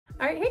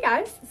right, hey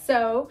guys.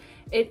 So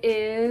it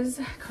is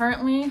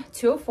currently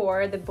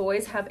 2:04. The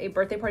boys have a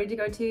birthday party to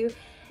go to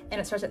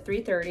and it starts at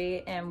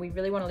 3:30 and we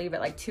really want to leave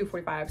at like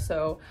 2:45.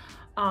 So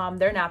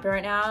they're napping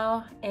right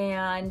now,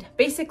 and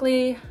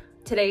basically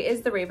today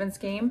is the Ravens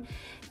game,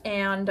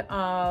 and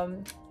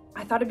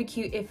I thought it'd be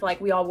cute if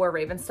like we all wore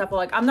Ravens stuff. Well,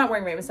 like I'm not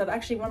wearing Ravens stuff.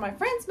 Actually, one of my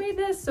friends made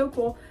this, so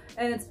cool,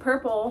 and it's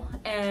purple,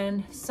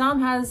 and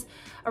Sam has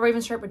a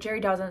Ravens shirt, but Jerry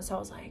doesn't. So I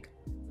was like,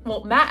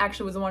 well, Matt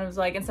actually was the one who was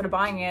like, instead of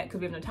buying it because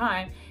we have no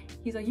time,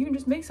 he's like, you can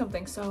just make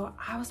something. So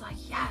I was like,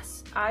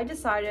 yes. I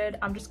decided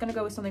I'm just gonna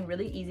go with something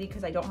really easy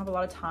because I don't have a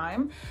lot of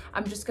time.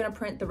 I'm just gonna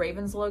print the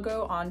Ravens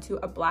logo onto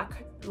a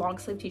black long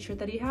sleeve t-shirt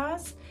that he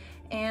has,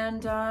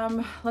 and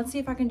let's see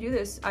if I can do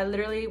this. I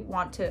literally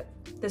want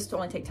this to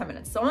only take 10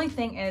 minutes. The only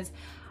thing is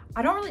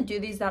I don't really do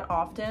these that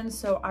often,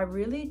 so I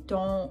really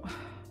don't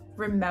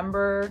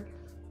remember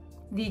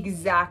the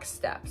exact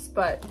steps,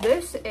 but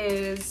this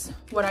is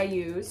what I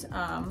use.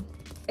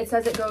 It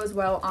says it goes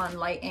well on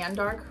light and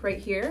dark right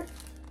here,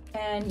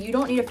 and you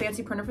don't need a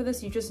fancy printer for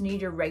this. You just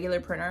need your regular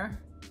printer,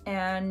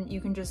 and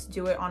you can just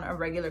do it on a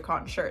regular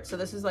cotton shirt. So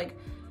this is like,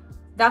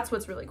 that's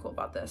what's really cool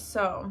about this.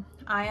 So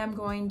I am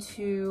going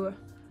to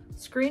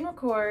screen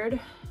record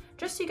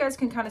just so you guys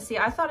can kind of see.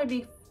 I thought it'd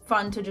be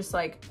fun to just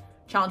like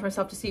challenge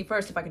myself to see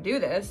first if I could do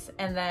this,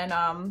 and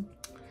then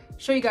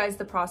show you guys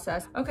the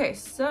process. Okay,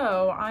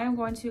 so I am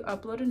going to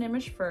upload an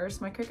image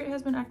first. My Cricut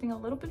has been acting a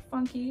little bit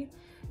funky.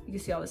 You can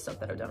see all the stuff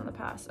that I've done in the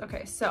past.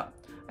 Okay, so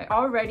I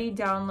already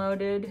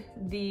downloaded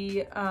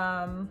the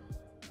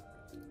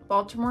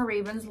Baltimore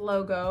Ravens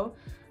logo.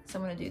 So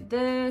I'm gonna do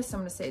this. I'm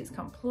gonna say it's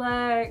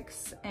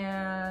complex,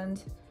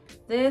 and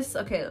this,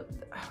 okay,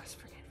 I always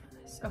forget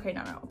this. Okay,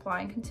 no,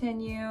 apply and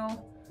continue.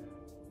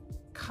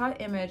 Cut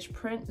image,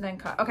 print, then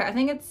cut. Okay, I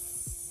think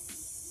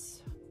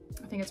it's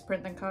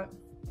print, then cut.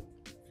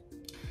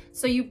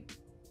 So you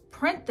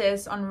print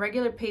this on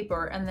regular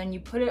paper and then you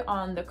put it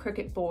on the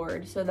Cricut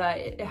board so that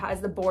it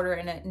has the border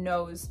and it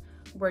knows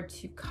where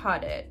to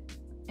cut it.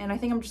 And I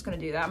think I'm just gonna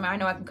do that. I mean, I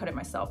know I can cut it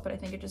myself, but I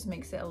think it just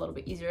makes it a little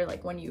bit easier,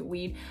 like when you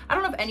weed. I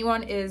don't know if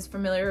anyone is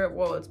familiar,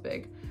 whoa, it's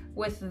big,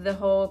 with the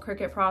whole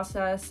Cricut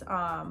process,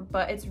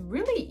 but it's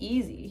really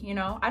easy, you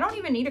know? I don't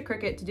even need a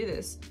Cricut to do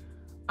this.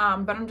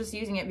 But I'm just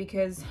using it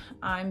because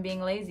I'm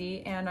being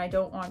lazy and I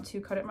don't want to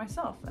cut it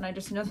myself. And I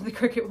just know that the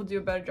Cricut will do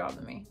a better job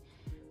than me.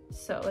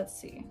 So let's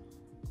see.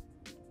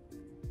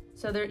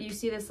 So there, you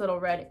see this little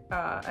red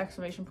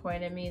exclamation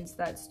point. It means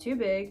that's too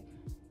big.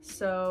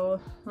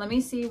 So let me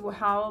see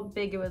how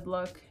big it would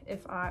look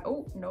if I,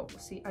 oh no,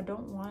 see, I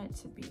don't want it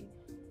to be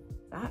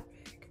that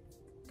big.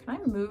 Can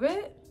I move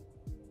it?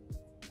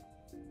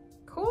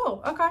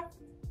 Cool, okay.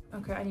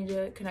 Okay, I need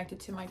to connect it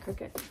to my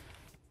Cricut.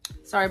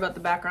 Sorry about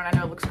the background. I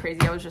know it looks crazy.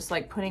 I was just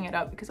like putting it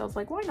up because I was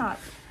like, why not?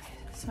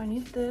 So I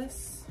need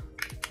this.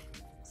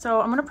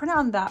 So I'm gonna print it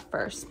on that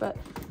first, but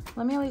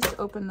let me at least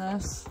open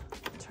this,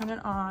 turn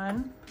it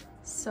on.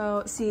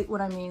 So see what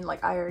I mean?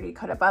 Like I already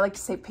cut it, but I like to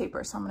save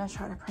paper, so I'm gonna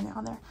try to print it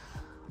on there.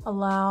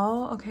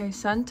 Allow, okay,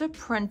 send to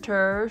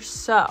printer.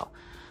 So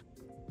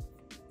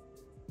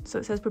it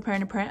says preparing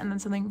to print, and then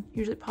something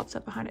usually pops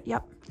up behind it.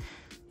 Yep.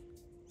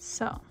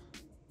 So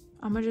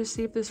I'm gonna just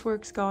see if this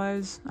works,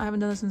 guys. I haven't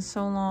done this in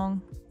so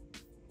long.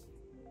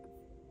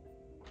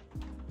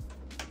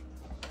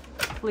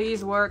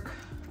 Please work.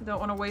 I don't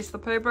want to waste the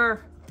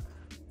paper.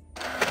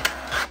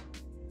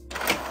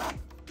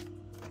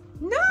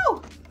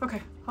 No! Okay,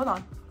 hold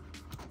on.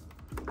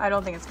 I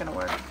don't think it's gonna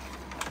work.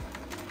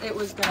 It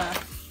was gonna,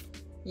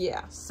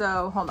 yeah,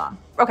 so hold on.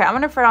 Okay, I'm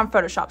gonna print on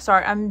Photoshop.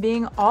 Sorry, I'm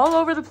being all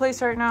over the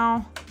place right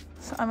now.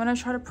 So I'm gonna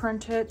try to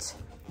print it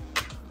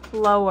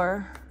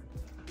lower.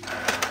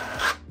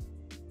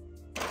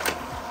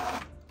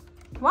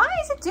 Why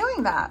is it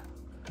doing that?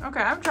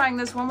 Okay, I'm trying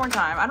this one more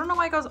time. I don't know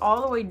why it goes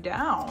all the way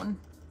down.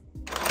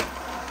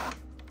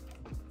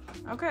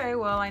 Okay,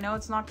 well, I know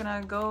it's not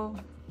gonna go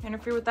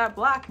interfere with that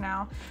black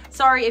now.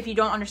 Sorry if you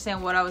don't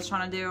understand what I was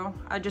trying to do.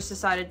 I just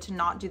decided to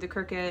not do the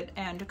Cricut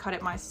and to cut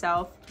it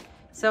myself.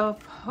 So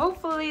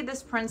hopefully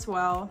this prints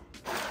well.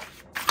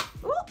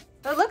 Ooh,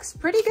 it looks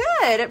pretty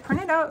good. It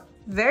printed out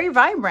very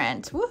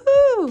vibrant.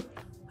 Woohoo!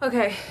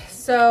 Okay,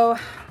 so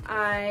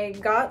I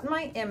got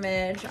my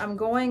image. I'm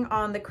going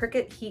on the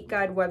Cricut Heat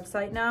Guide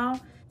website now.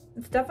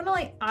 It's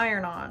definitely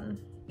iron-on.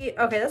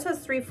 Okay, this says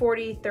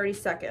 340, 30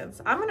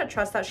 seconds. I'm gonna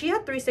trust that. She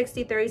had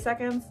 360, 30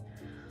 seconds.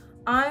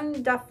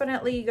 I'm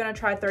definitely gonna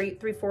try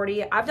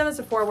 340. I've done this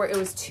before where it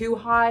was too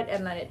hot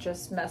and then it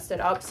just messed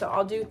it up. So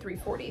I'll do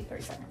 340,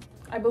 30 seconds.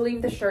 I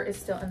believe the shirt is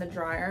still in the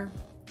dryer.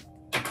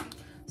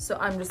 So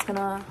I'm just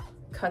gonna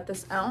cut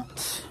this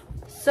out.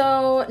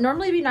 So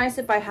normally it'd be nice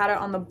if I had it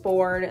on the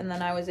board and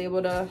then I was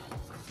able to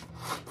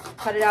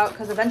cut it out,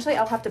 because eventually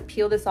I'll have to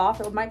peel this off.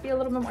 It might be a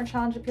little bit more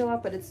challenging to peel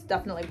off, but it's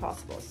definitely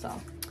possible. So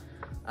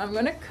I'm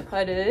gonna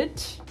cut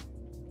it.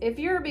 If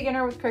you're a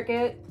beginner with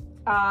Cricut,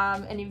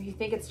 and if you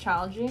think it's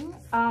challenging,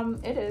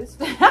 it is.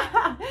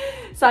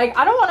 So like,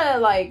 I don't want to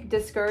like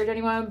discourage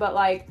anyone, but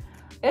like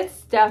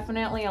It's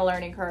definitely a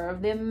learning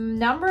curve. The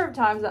number of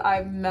times that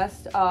I've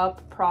messed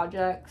up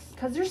projects,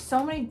 because there's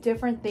so many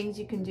different things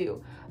you can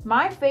do.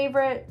 My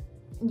favorite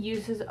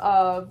uses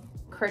of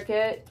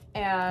Cricut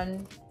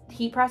and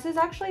heat presses,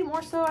 actually,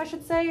 more so I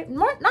should say,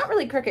 not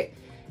really Cricut,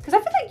 because I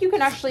feel like you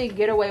can actually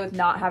get away with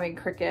not having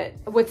Cricut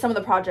with some of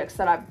the projects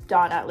that I've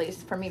done, at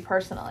least for me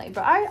personally.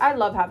 But I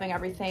love having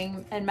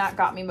everything, and Matt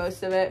got me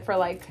most of it for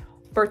like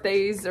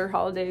birthdays or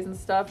holidays and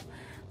stuff.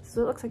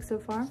 So it looks like so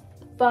far.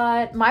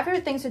 But my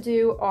favorite things to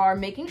do are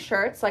making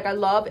shirts. Like, I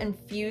love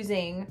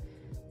infusing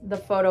the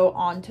photo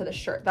onto the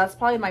shirt. That's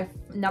probably my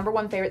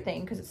 #1 favorite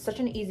thing, because it's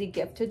such an easy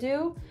gift to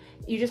do.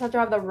 You just have to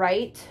have the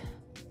right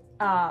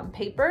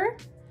paper,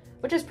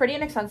 which is pretty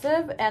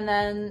inexpensive, and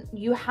then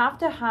you have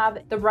to have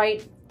the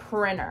right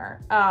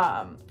printer.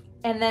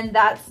 And then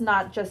that's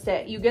not just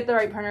it. You get the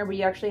right printer, but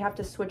you actually have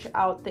to switch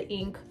out the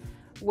ink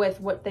with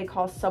what they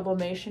call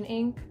sublimation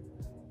ink,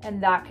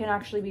 and that can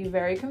actually be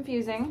very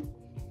confusing.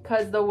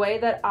 Because the way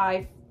that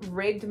I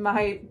rigged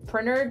my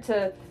printer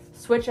to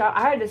switch out,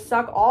 I had to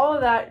suck all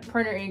of that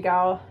printer ink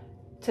out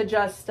to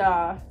just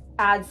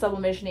add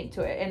sublimation ink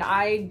to it. And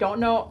I don't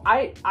know,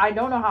 I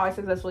don't know how I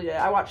successfully did it.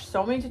 I watched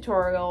so many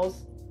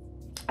tutorials.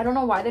 I don't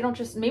know why they don't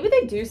just, maybe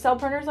they do sell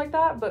printers like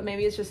that, but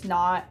maybe it's just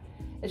not,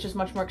 it's just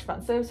much more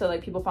expensive. So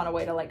like people found a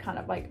way to like kind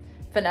of like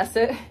finesse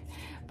it.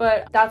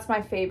 But that's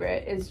my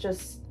favorite, is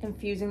just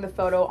infusing the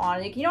photo on.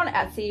 Like, you know, on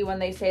Etsy when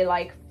they say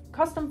like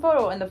custom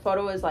photo and the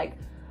photo is like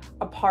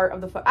a part of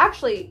the photo.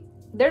 Actually,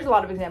 there's a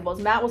lot of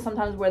examples. Matt will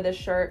sometimes wear this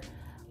shirt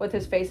with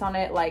his face on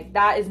it. Like,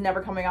 that is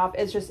never coming off.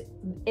 It's just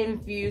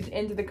infused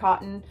into the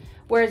cotton.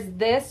 Whereas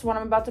this, what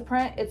I'm about to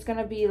print, it's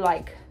gonna be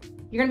like,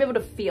 you're gonna be able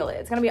to feel it.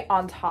 It's gonna be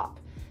on top.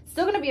 It's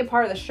still gonna be a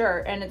part of the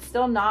shirt, and it's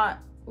still not,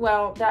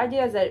 well, the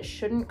idea is that it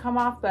shouldn't come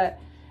off, but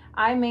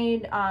I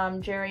made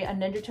Jerry a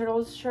Ninja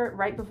Turtles shirt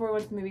right before we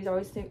went to the movies. I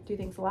always do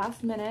things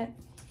last minute,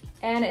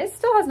 and it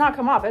still has not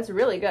come off. It's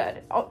really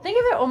good. Think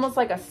of it almost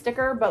like a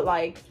sticker, but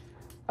like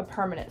a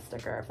permanent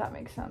sticker, if that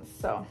makes sense.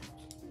 So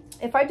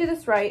if I do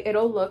this right,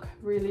 it'll look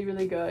really,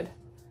 really good.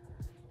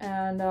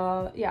 And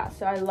yeah,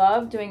 so I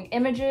love doing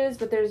images,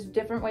 but there's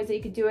different ways that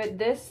you could do it.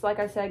 This, like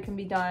I said, can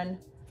be done.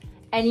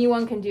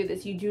 Anyone can do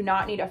this. You do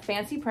not need a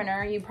fancy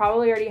printer. You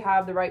probably already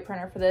have the right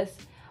printer for this.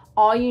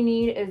 All you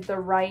need is the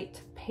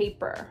right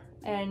paper,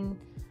 and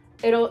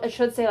it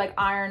should say like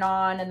iron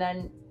on, and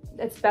then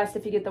it's best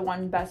if you get the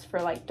one best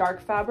for like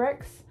dark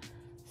fabrics.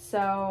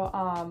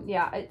 So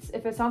yeah,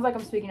 if it sounds like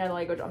I'm speaking another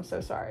language, I'm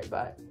so sorry,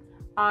 but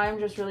I'm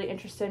just really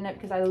interested in it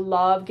because I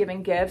love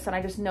giving gifts, and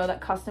I just know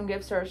that custom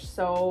gifts are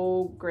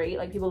so great.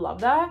 Like, people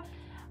love that.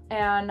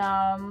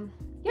 And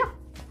yeah,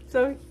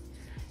 so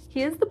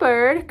here's the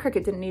bird.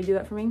 Cricut didn't need to do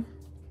that for me.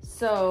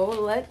 So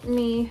let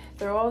me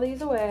throw all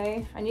these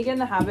away. I need to get in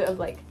the habit of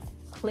like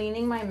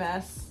cleaning my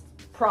mess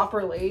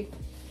properly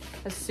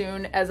as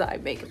soon as I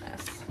make a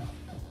mess.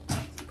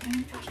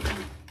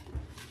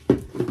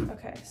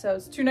 Okay, so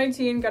it's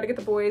 2:19. Got to get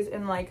the boys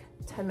in like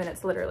 10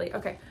 minutes, literally.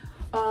 Okay,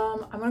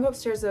 I'm gonna go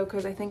upstairs though,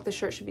 because I think the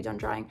shirt should be done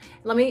drying.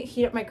 Let me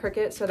heat up my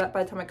Cricut so that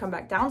by the time I come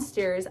back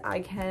downstairs,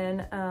 I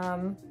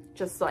can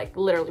just like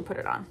literally put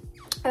it on.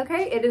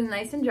 Okay, it is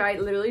nice and dry.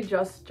 It literally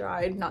just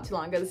dried not too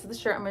long ago. This is the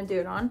shirt I'm gonna do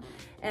it on,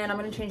 and I'm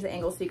gonna change the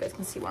angle so you guys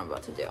can see what I'm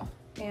about to do.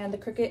 And the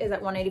Cricut is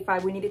at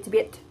 185. We need it to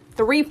be at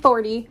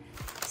 340.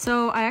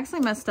 So I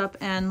actually messed up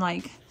and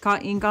like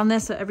got ink on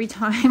this, so every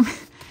time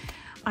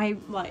I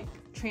like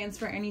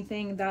transfer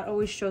anything, that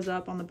always shows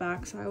up on the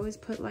back. So I always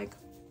put like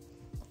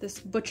this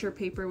butcher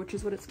paper, which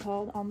is what it's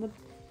called, on the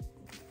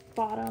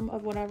bottom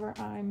of whatever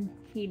I'm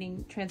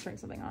transferring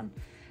something on.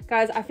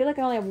 Guys, I feel like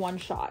I only have one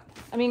shot.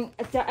 I mean,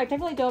 I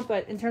technically don't,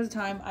 but in terms of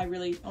time, I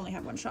really only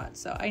have one shot.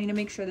 So I need to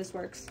make sure this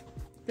works.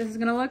 This is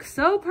gonna look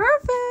so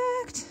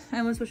perfect. I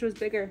almost wish it was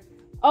bigger.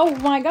 Oh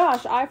my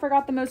gosh, I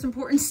forgot the most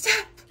important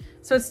step.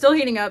 So it's still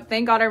heating up.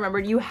 Thank God I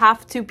remembered. You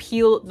have to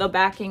peel the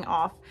backing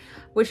off,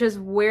 which is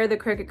where the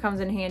Cricut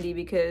comes in handy,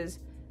 because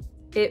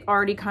it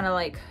already kind of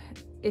like,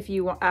 if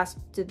you ask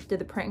did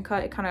the print and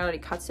cut, it kind of already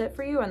cuts it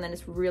for you, and then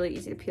it's really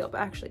easy to peel.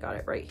 But I actually got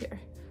it right here.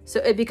 So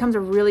it becomes a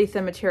really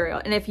thin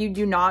material. And if you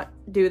do not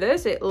do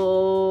this, it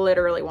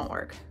literally won't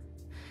work.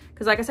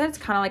 Because like I said, it's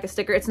kind of like a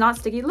sticker. It's not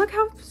sticky. Look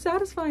how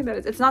satisfying that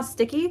is. It's not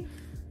sticky,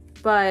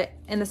 but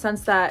in the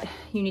sense that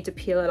you need to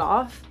peel it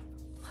off.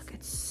 Look,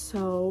 it's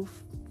so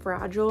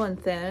fragile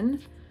and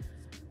thin.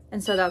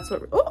 And so that's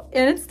what, oh,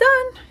 and it's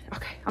done.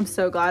 Okay, I'm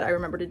so glad I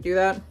remembered to do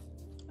that.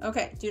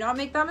 Okay, do not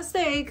make that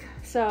mistake.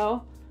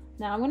 So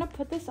now I'm gonna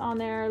put this on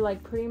there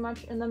like pretty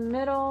much in the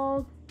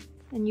middle.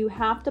 And you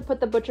have to put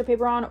the butcher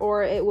paper on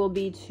or it will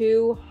be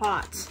too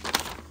hot.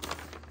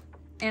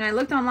 And I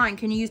looked online,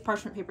 can you use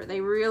parchment paper? They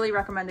really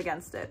recommend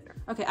against it.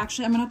 Okay,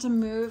 actually I'm gonna have to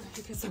move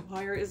because the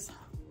wire is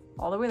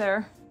all the way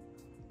there.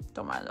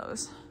 Don't mind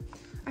those.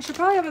 I should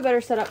probably have a better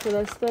setup for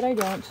this, but I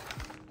don't.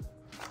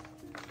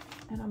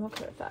 And I'm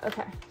okay with that.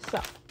 Okay, so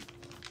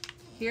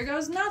here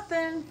goes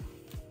nothing.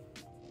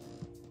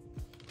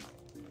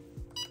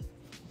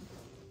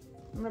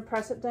 I'm gonna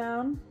press it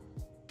down.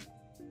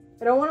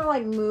 I don't want to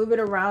like move it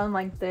around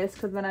like this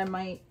because then I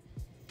might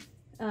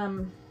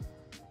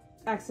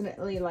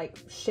accidentally like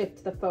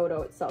shift the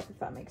photo itself, if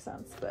that makes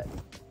sense. But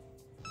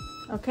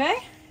okay,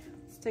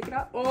 let's take it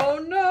out. Oh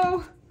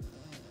no,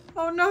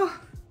 oh no,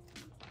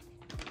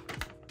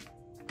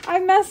 I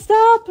messed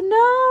up.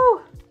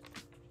 No,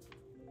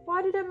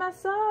 why did it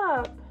mess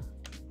up?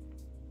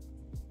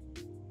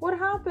 What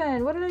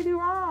happened? What did I do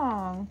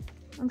wrong?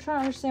 I'm trying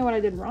to understand what I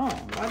did wrong.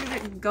 Why did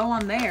it go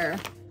on there?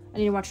 I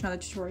need to watch another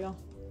tutorial.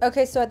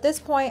 Okay, so at this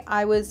point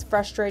I was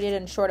frustrated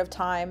and short of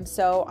time,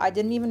 so I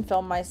didn't even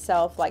film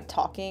myself like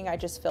talking. I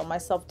just filmed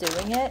myself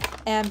doing it.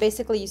 And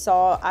basically you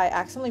saw I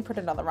accidentally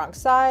printed on the wrong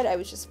side. I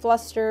was just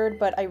flustered,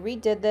 but I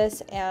redid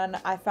this and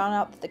I found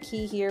out that the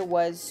key here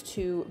was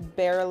to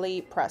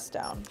barely press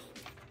down.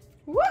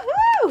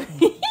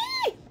 Woohoo!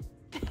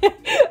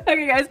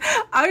 Okay guys,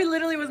 I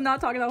literally was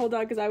not talking the whole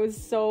time because I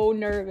was so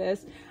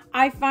nervous.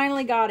 I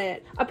finally got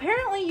it.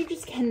 Apparently you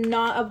just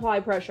cannot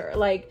apply pressure.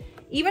 Like,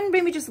 even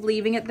maybe just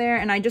leaving it there,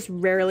 and I just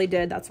rarely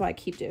did. That's why I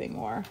keep doing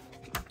more.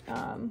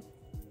 But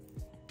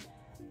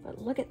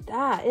look at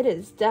that. It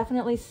is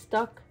definitely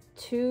stuck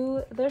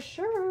to the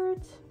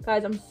shirt.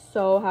 Guys, I'm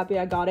so happy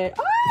I got it.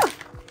 Ah!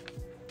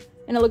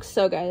 And it looks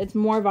so good. It's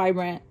more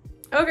vibrant.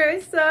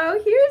 Okay,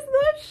 so here's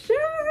the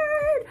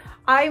shirt.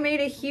 I made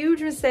a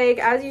huge mistake,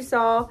 as you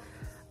saw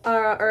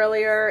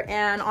earlier,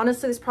 and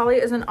honestly, this probably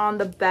isn't on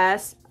the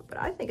best, but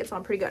I think it's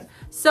on pretty good.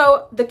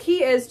 So the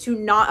key is to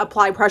not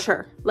apply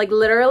pressure. Like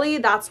literally,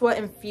 that's what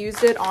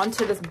infused it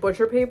onto this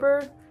butcher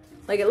paper.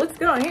 Like it looks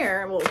good on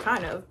here, well,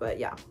 kind of, but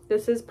yeah,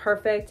 this is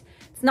perfect.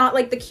 It's not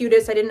like the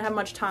cutest. I didn't have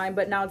much time,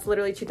 but now it's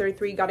literally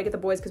 2:33. Got to get the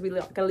boys because we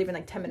gotta leave in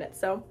like 10 minutes.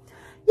 So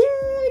yeah,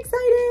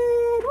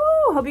 excited.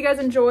 Woo! Hope you guys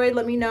enjoyed.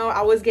 Let me know.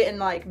 I was getting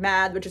like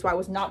mad, which is why I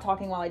was not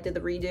talking while I did the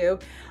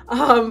redo.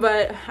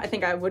 But I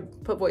think I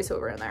would put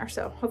voiceover in there.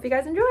 So hope you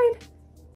guys enjoyed.